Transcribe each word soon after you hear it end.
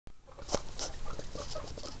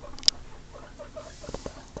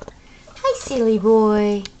silly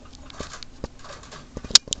boy.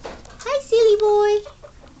 Hi, silly boy.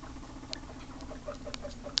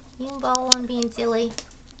 You and Baldwin being silly.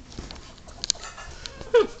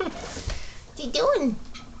 What you doing?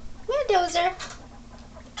 Here, Dozer.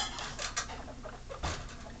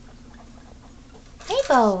 Hey,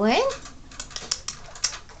 Baldwin.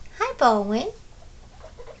 Hi, Baldwin.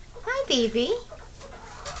 Hi, baby.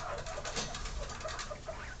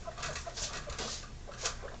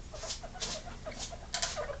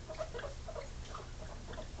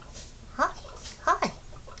 Hi, hi,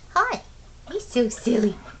 hi. He's so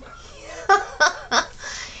silly.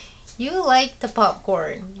 You like the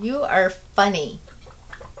popcorn. You are funny.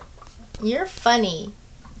 You're funny.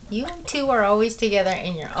 You two are always together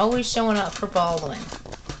and you're always showing up for Baldwin.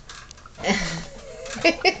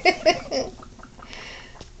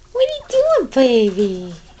 What are you doing,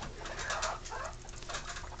 baby?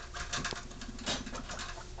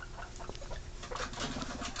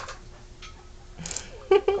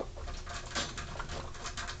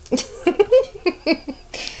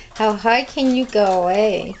 How high can you go,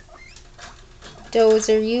 eh?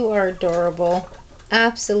 Dozer, you are adorable.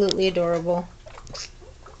 Absolutely adorable.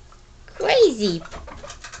 Crazy.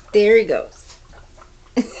 There he goes.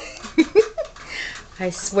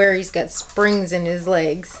 I swear he's got springs in his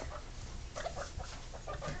legs.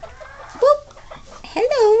 Whoop.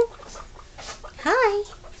 Hello. Hi.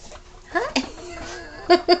 Hi.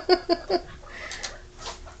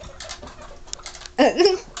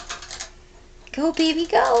 Go, baby,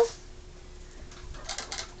 go.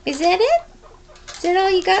 Is that it? Is that all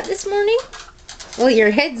you got this morning? Well, your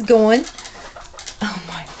head's going. Oh,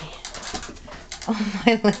 my man. Oh,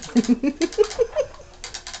 my land.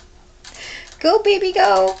 Go, baby,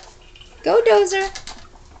 go. Go, Dozer.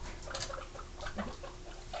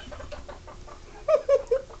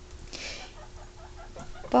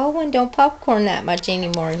 Baldwin don't popcorn that much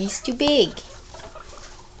anymore. He's too big.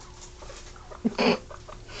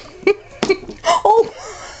 Oh,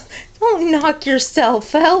 don't knock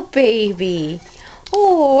yourself out, baby.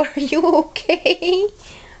 Oh, are you okay?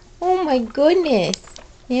 Oh, my goodness.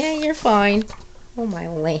 Yeah, you're fine. Oh, my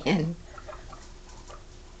land.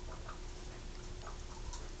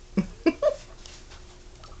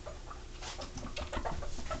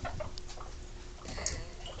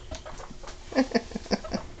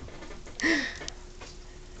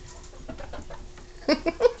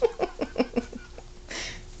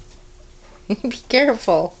 Be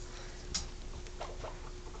careful.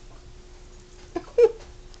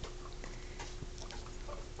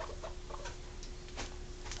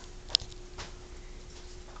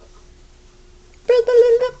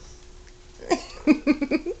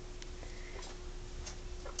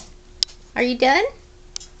 Are you done?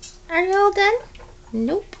 Are you all done?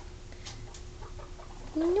 Nope.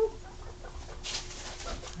 Nope.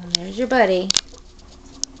 Well, there's your buddy.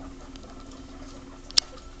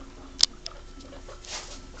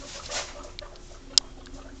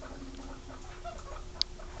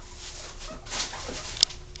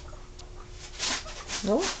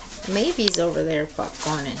 Oh, maybe's over there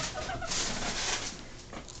popcorning.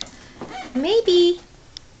 Maybe.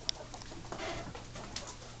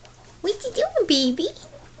 What you doing, baby?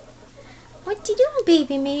 What you doing,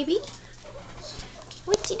 baby, maybe?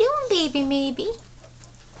 What you doing, baby, maybe?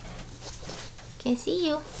 Can see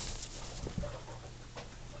you.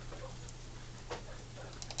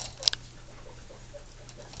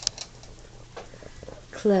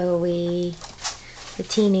 Chloe, the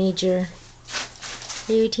teenager.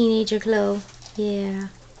 Are you a teenager, Chloe? Yeah.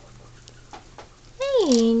 Hey,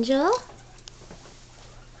 Angel.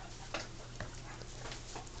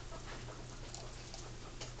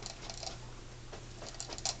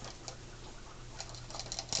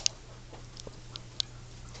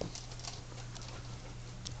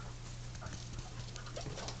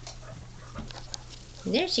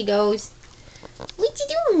 There she goes. What you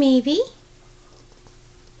doing, maybe?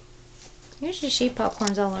 Usually she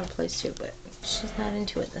popcorns all over the place too, but she's not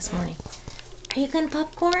into it this morning. Are you gonna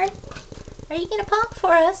popcorn? Are you gonna pop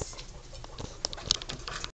for us?